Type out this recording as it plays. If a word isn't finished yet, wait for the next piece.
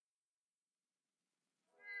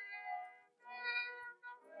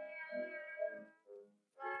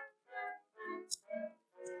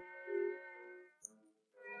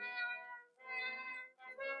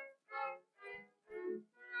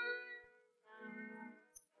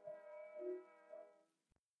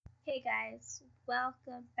Hey guys,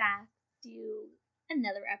 welcome back to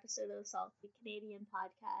another episode of the Salty Canadian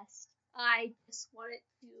podcast. I just wanted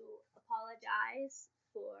to apologize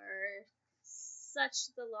for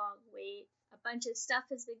such the long wait. A bunch of stuff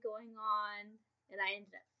has been going on, and I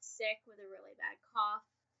ended up sick with a really bad cough,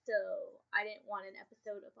 so I didn't want an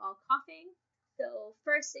episode of all coughing. So,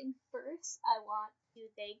 first thing first, I want to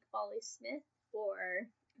thank Molly Smith for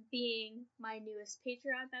being my newest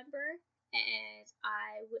Patreon member. And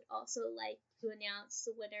I would also like to announce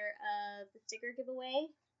the winner of the sticker giveaway,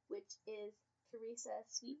 which is Teresa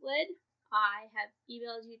Sweetwood. I have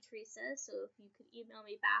emailed you, Teresa, so if you could email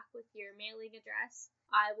me back with your mailing address,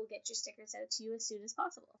 I will get your stickers out to you as soon as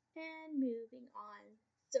possible. And moving on.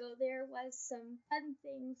 So there was some fun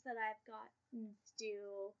things that I've gotten to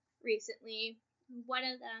do recently. One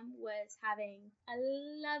of them was having a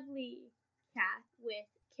lovely chat with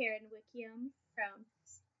Karen Wickham from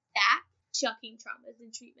Stack Shocking Traumas in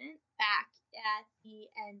Treatment back at the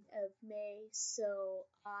end of May. So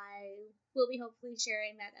I will be hopefully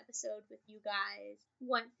sharing that episode with you guys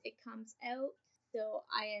once it comes out. So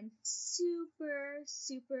I am super,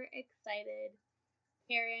 super excited.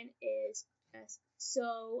 Karen is just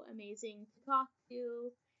so amazing to talk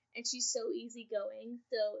to, and she's so easygoing.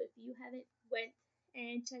 So if you haven't went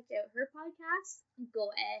and checked out her podcast, go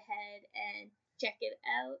ahead and check it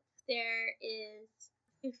out. There is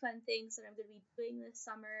few fun things that I'm going to be doing this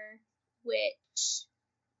summer, which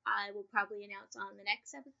I will probably announce on the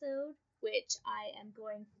next episode, which I am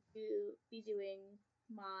going to be doing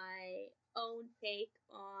my own take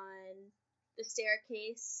on The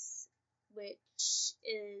Staircase, which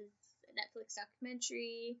is a Netflix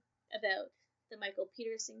documentary about the Michael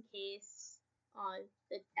Peterson case on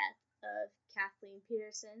the death of Kathleen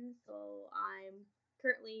Peterson. So I'm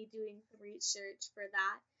currently doing some research for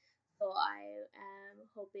that, so I am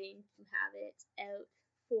hoping to have it out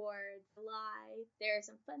for July. There are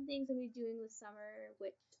some fun things I'm going to be doing this summer,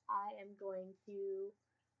 which I am going to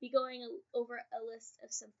be going over a list of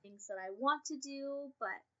some things that I want to do,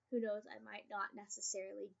 but who knows, I might not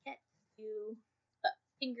necessarily get to do. But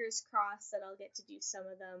fingers crossed that I'll get to do some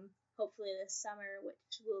of them hopefully this summer,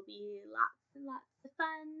 which will be lots and lots of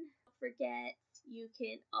fun. Don't forget, you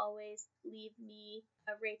can always leave me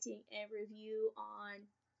a rating and review on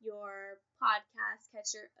your podcast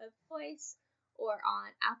catcher of choice or on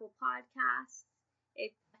Apple Podcasts.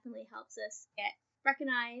 It definitely helps us get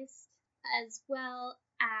recognized, as well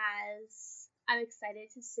as I'm excited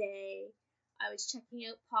to say I was checking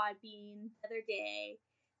out Podbean the other day,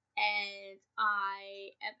 and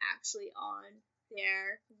I am actually on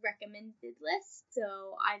their recommended list.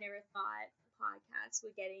 So I never thought the podcast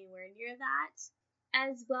would get anywhere near that.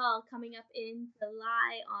 As well, coming up in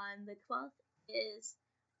July on the 12th is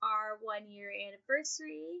our 1 year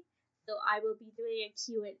anniversary. So I will be doing a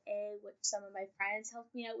Q&A, which some of my friends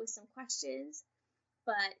helped me out with some questions.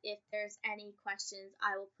 But if there's any questions,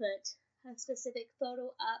 I will put a specific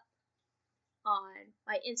photo up on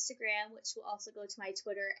my Instagram, which will also go to my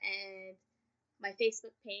Twitter and my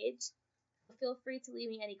Facebook page. So feel free to leave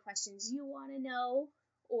me any questions you want to know,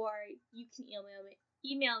 or you can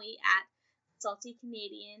email me at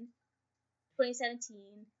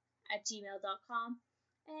saltycanadian2017@gmail.com,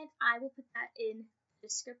 and I will put that in the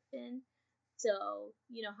description so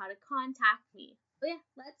you know how to contact me. But yeah,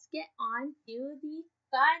 let's get on to the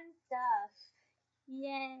fun stuff.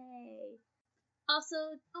 Yay!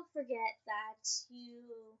 Also, don't forget that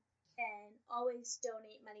you can always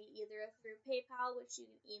donate money either through PayPal, which you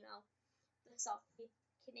can email the Salty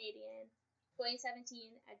Canadian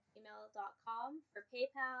 2017@gmail.com for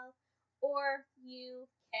PayPal, or you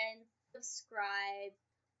can subscribe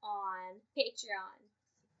on Patreon.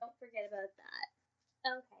 Don't forget about that.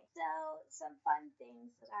 Okay, so some fun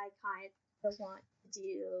things that I kind of want to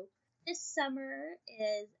do this summer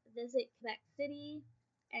is visit Quebec City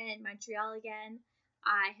and Montreal again.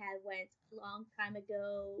 I had went a long time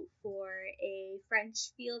ago for a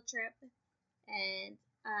French field trip, and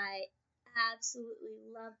I absolutely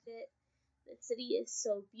loved it. The city is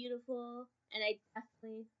so beautiful, and I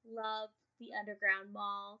definitely love the Underground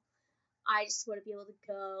Mall. I just want to be able to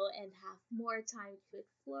go and have more time to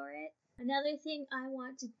explore it. Another thing I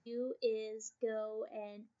want to do is go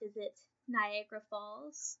and visit Niagara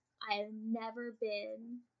Falls. I have never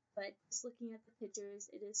been, but just looking at the pictures,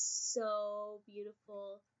 it is so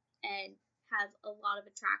beautiful and has a lot of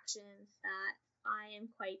attractions that I am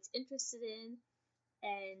quite interested in,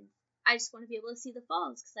 and I just want to be able to see the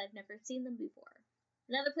falls because I've never seen them before.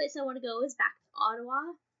 Another place I want to go is back to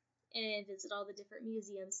Ottawa and visit all the different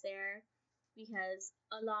museums there, because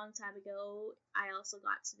a long time ago I also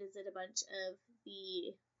got to visit a bunch of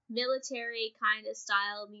the military kind of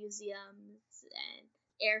style museums and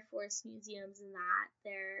Air Force museums and that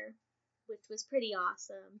there, which was pretty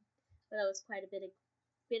awesome. But that was quite a bit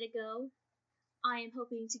ago. I am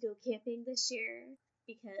hoping to go camping this year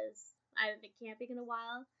because I haven't been camping in a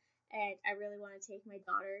while, and I really want to take my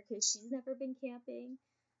daughter because she's never been camping.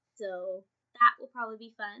 So that will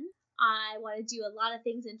probably be fun. I want to do a lot of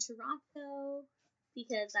things in Toronto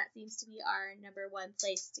because that seems to be our number one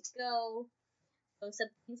place to go. So some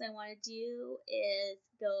things I want to do is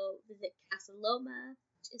go visit Casa Loma,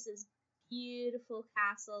 which is this beautiful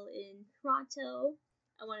castle in Toronto.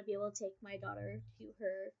 I want to be able to take my daughter to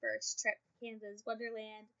her first trip to Kansas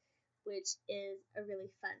Wonderland, which is a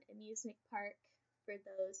really fun amusement park for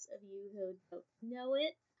those of you who don't know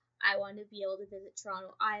it. I want to be able to visit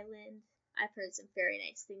Toronto Island. I've heard some very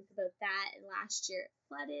nice things about that, and last year it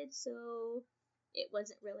flooded, so it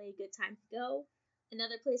wasn't really a good time to go.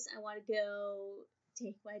 Another place I want to go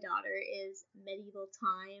take my daughter is medieval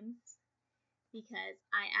times because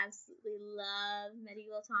I absolutely love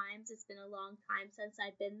medieval times. It's been a long time since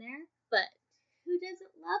I've been there, but who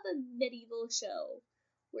doesn't love a medieval show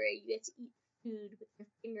where you get to eat food with your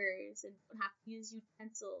fingers and don't have to use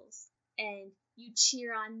utensils and you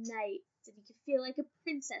cheer on knights and you can feel like a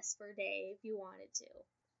princess for a day if you wanted to.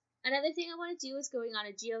 Another thing I want to do is going on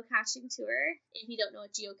a geocaching tour. If you don't know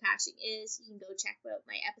what geocaching is, you can go check out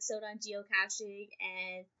my episode on geocaching,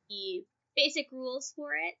 and the basic rules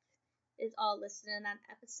for it is all listed in that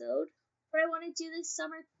episode. What I want to do this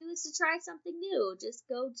summer too is to try something new. Just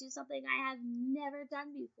go do something I have never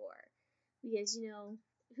done before. Because,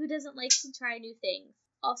 who doesn't like to try new things?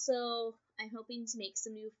 Also, I'm hoping to make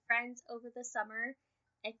some new friends over the summer,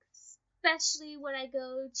 especially when I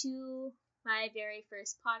go to my very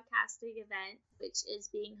first podcasting event, which is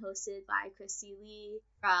being hosted by Christy Lee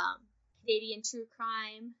from Canadian True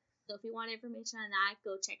Crime. So if you want information on that,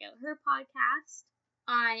 go check out her podcast.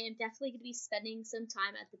 I am definitely going to be spending some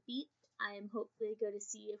time at the beach. I am hopefully going to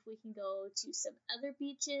see if we can go to some other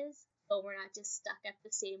beaches, so we're not just stuck at the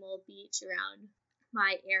same old beach around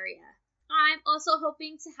my area. I'm also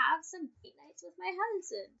hoping to have some date nights with my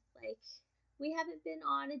husband. We haven't been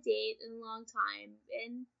on a date in a long time,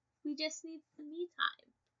 and we just need some me time,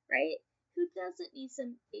 right? Who doesn't need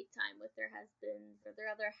some date time with their husbands or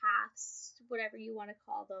their other halves, whatever you want to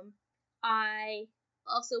call them? I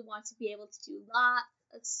also want to be able to do lots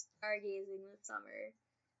of stargazing this summer.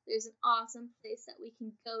 There's an awesome place that we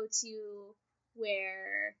can go to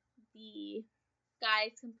where the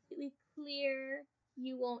sky is completely clear.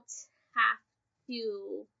 You won't have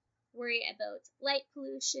to worry about light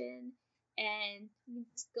pollution, and you can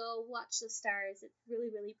just go watch the stars. It's really,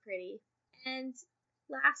 really pretty. And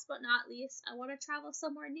last but not least, I want to travel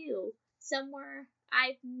somewhere new, somewhere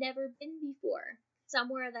I've never been before,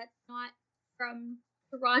 somewhere that's not from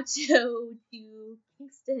Toronto to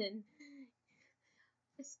Kingston.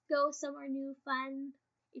 Just go somewhere new, fun.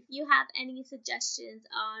 If you have any suggestions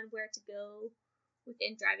on where to go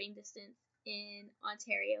within driving distance in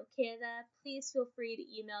Ontario, Canada, please feel free to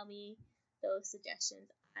email me those suggestions.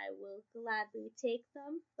 I will gladly take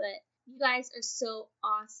them. But you guys are so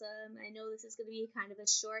awesome. I know this is going to be kind of a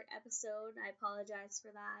short episode. I apologize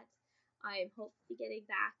for that. I am hopefully getting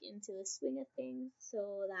back into the swing of things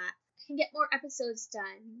so that I can get more episodes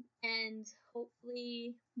done, and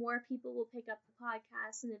hopefully more people will pick up the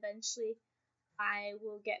podcast, and eventually I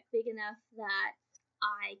will get big enough that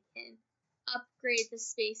I can upgrade the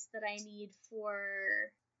space that I need for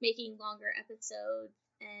making longer episodes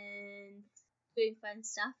and doing fun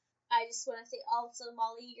stuff. I just want to say also,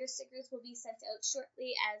 Molly, your stickers will be sent out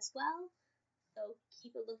shortly as well, so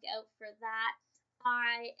keep a lookout for that.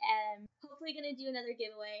 I am hopefully going to do another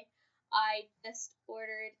giveaway. I just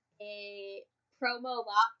ordered a promo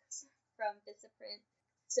box from Vistaprint,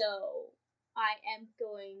 so I am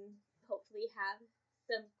going to hopefully have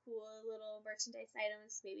some cool little merchandise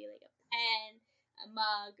items, maybe like a pen, a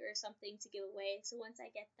mug, or something to give away. So once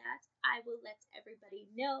I get that, I will let everybody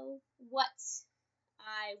know what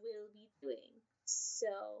I will be doing.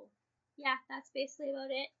 So yeah, that's basically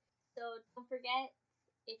about it. So don't forget,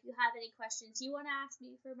 if you have any questions you want to ask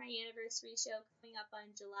me for my anniversary show coming up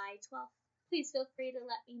on July 12th, please feel free to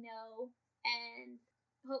let me know. And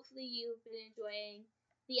hopefully you've been enjoying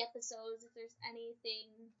the episodes. If there's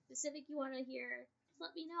anything specific you want to hear, just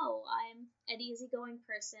let me know. I'm an easygoing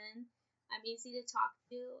person. I'm easy to talk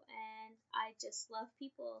to, and I just love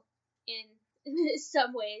people in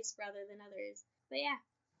some ways rather than others. But yeah,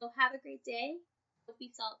 so have a great day. Don't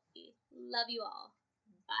be salty. Love you all.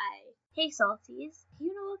 Bye. Hey Salties, do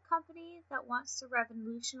you know a company that wants to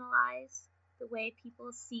revolutionize the way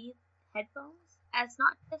people see headphones? as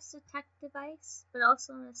not just a tech device, but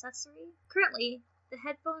also an accessory. Currently, the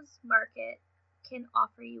headphones market can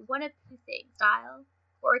offer you one of two things: style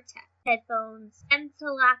or tech. Headphones tend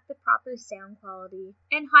to lack the proper sound quality,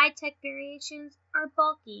 and high-tech variations are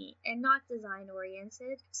bulky and not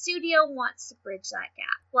design-oriented. Studio wants to bridge that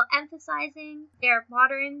gap. While emphasizing their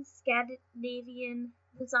modern Scandinavian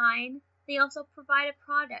design, they also provide a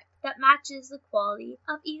product that matches the quality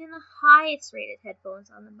of even the highest rated headphones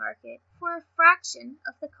on the market for a fraction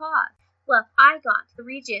of the cost. Well, I got the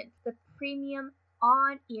Regent, the premium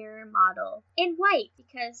on-ear model, in white,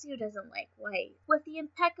 because who doesn't like white? With the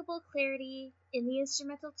impeccable clarity in the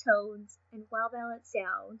instrumental tones and well-balanced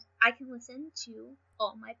sound, I can listen to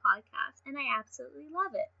all my podcasts, and I absolutely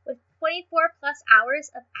love it. With 24 plus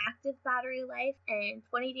hours of active battery life and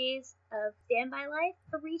 20 days of standby life,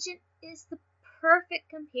 the Regent is the perfect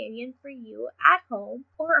companion for you at home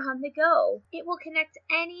or on the go. It will connect to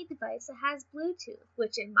any device that has Bluetooth,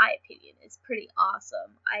 which in my opinion is pretty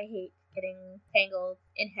awesome. I hate getting tangled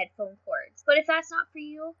in headphone cords. But if that's not for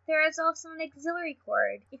you, there is also an auxiliary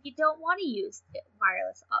cord if you don't want to use the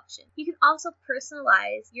wireless option. You can also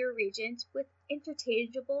personalize your Regent with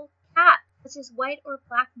interchangeable caps, such as white or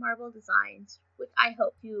black marble designs, which I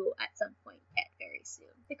hope you at some point get very soon.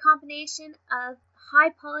 The combination of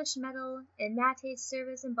high polished metal and matte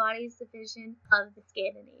service embodies the vision of the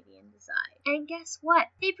Scandinavian design. And guess what?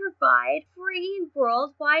 They provide free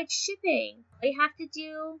worldwide shipping. All you have to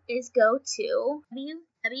do is go to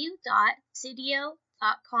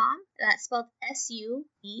www.sudio.com, that's spelled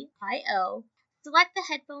SUDIO, select the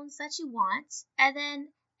headphones that you want, and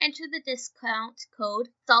then enter the discount code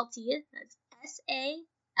SALTY, that's SALTY,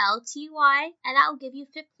 and that will give you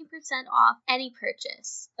 15% off any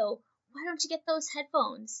purchase. So why don't you get those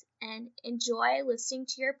headphones and enjoy listening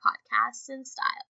to your podcasts in style?